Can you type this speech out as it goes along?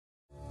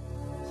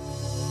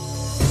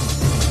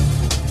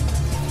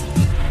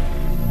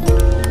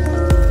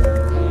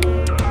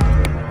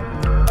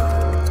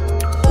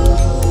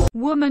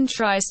woman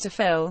tries to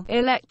fill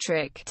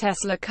electric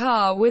Tesla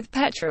car with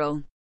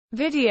petrol.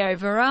 Video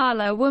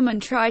viral: a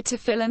woman tried to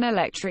fill an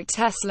electric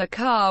Tesla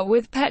car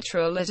with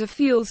petrol at a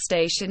fuel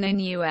station in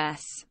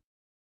US.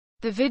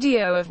 The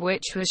video of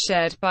which was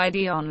shared by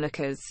the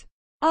onlookers.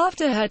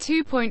 After her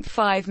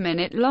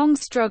 2.5-minute-long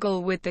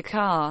struggle with the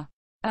car,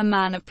 a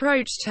man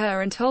approached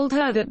her and told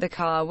her that the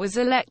car was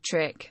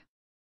electric.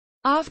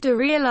 After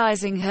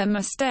realizing her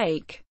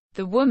mistake,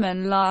 the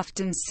woman laughed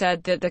and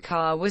said that the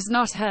car was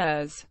not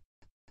hers.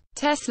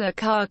 Tesla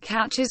car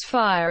catches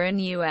fire in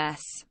US.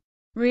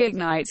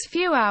 Reignites: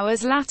 few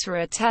hours later,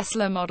 a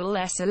Tesla Model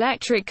S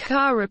electric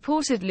car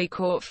reportedly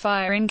caught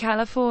fire in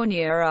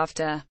California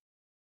after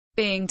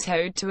being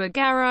towed to a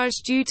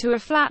garage due to a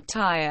flat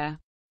tire.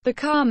 The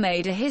car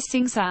made a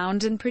hissing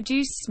sound and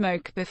produced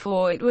smoke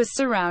before it was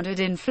surrounded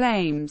in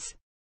flames.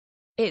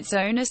 Its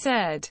owner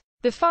said.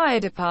 The fire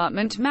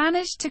department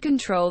managed to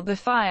control the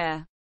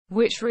fire,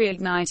 which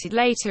reignited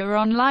later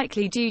on,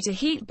 likely due to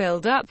heat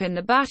buildup in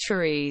the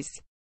batteries.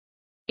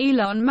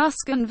 Elon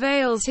Musk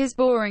unveils his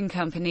Boring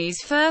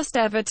Company's first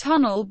ever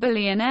tunnel.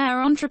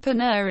 Billionaire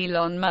entrepreneur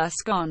Elon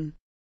Musk on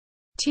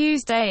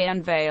Tuesday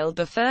unveiled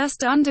the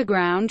first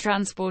underground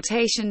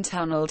transportation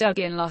tunnel dug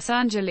in Los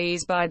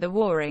Angeles by the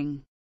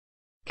Boring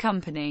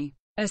Company,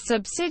 a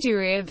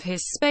subsidiary of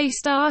his space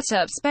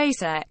startup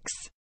SpaceX.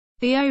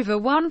 The over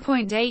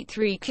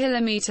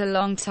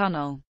 1.83-kilometer-long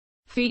tunnel,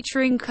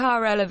 featuring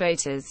car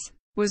elevators,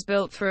 was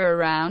built for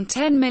around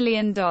 $10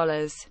 million.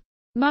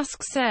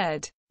 Musk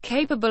said,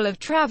 capable of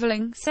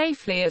traveling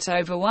safely at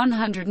over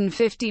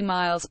 150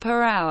 miles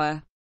per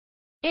hour.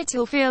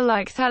 It'll feel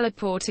like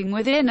teleporting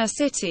within a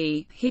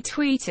city, he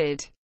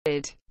tweeted.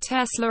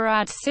 Tesla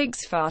adds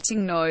 6 farting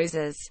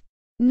noises.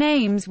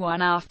 Names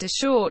one after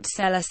short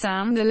seller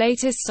sound. The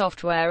latest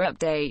software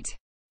update.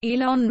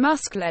 Elon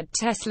Musk-led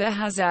Tesla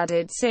has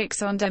added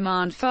 6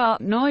 on-demand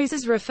fart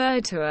noises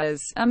referred to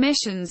as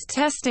emissions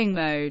testing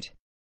mode.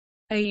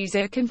 A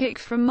user can pick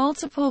from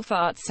multiple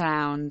fart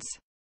sounds,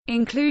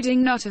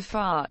 including not a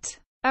fart,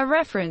 a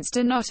reference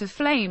to not a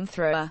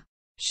flamethrower,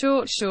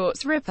 short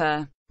shorts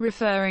ripper,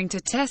 referring to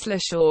Tesla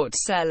short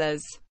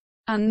sellers,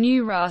 and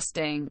new raw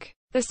stink.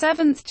 The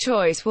 7th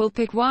choice will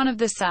pick one of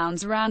the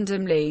sounds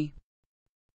randomly.